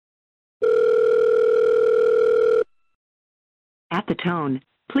the tone,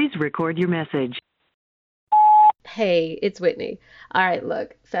 please record your message. Hey, it's Whitney. All right,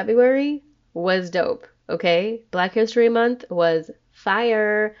 look, February was dope, okay? Black History Month was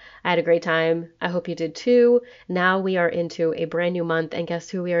fire. I had a great time. I hope you did too. Now we are into a brand new month, and guess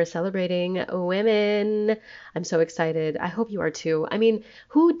who we are celebrating? Women. I'm so excited. I hope you are too. I mean,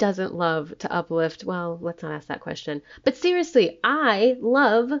 who doesn't love to uplift? Well, let's not ask that question. But seriously, I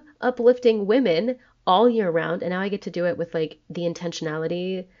love uplifting women all year round, and now I get to do it with like the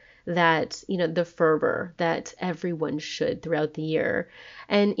intentionality that, the fervor that everyone should throughout the year.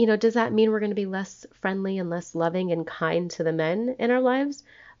 And, does that mean we're going to be less friendly and less loving and kind to the men in our lives?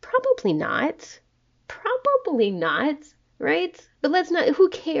 Probably not. Probably not, right? But let's not, who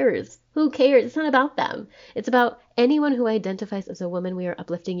cares? Who cares? It's not about them. It's about anyone who identifies as a woman. We are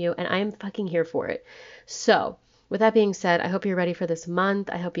uplifting you, and I am fucking here for it. So, with that being said, I hope you're ready for this month.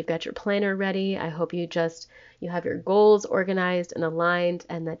 I hope you've got your planner ready. I hope you have your goals organized and aligned,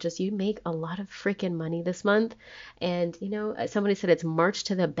 and that just you make a lot of freaking money this month. And somebody said it's March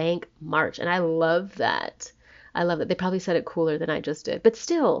to the bank March, and I love that. I love that. They probably said it cooler than I just did, but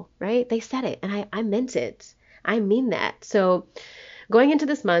still, right? They said it, and I meant it. I mean that. So going into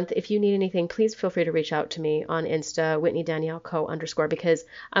this month, if you need anything, please feel free to reach out to me on Insta, Whitney Danielle Co _ because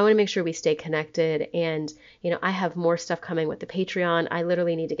I want to make sure we stay connected. And, I have more stuff coming with the Patreon. I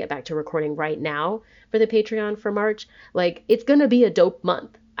literally need to get back to recording right now for the Patreon for March. Like, it's going to be a dope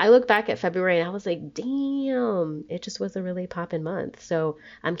month. I look back at February and I was like, damn, it just was a really poppin' month. So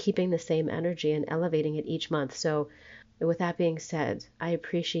I'm keeping the same energy and elevating it each month. So with that being said, I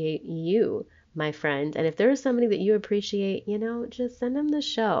appreciate you, my friend. And if there is somebody that you appreciate, just send them the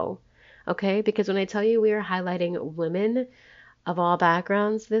show. Okay? Because when I tell you we are highlighting women of all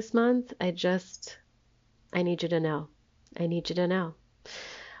backgrounds this month, I need you to know. I need you to know.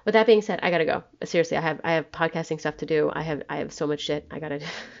 With that being said, I gotta go. Seriously, I have podcasting stuff to do. I have so much shit. I gotta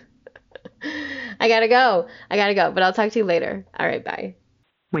I gotta go. I gotta go. But I'll talk to you later. All right, bye.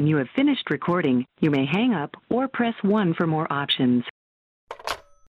 When you have finished recording, you may hang up or press 1 for more options.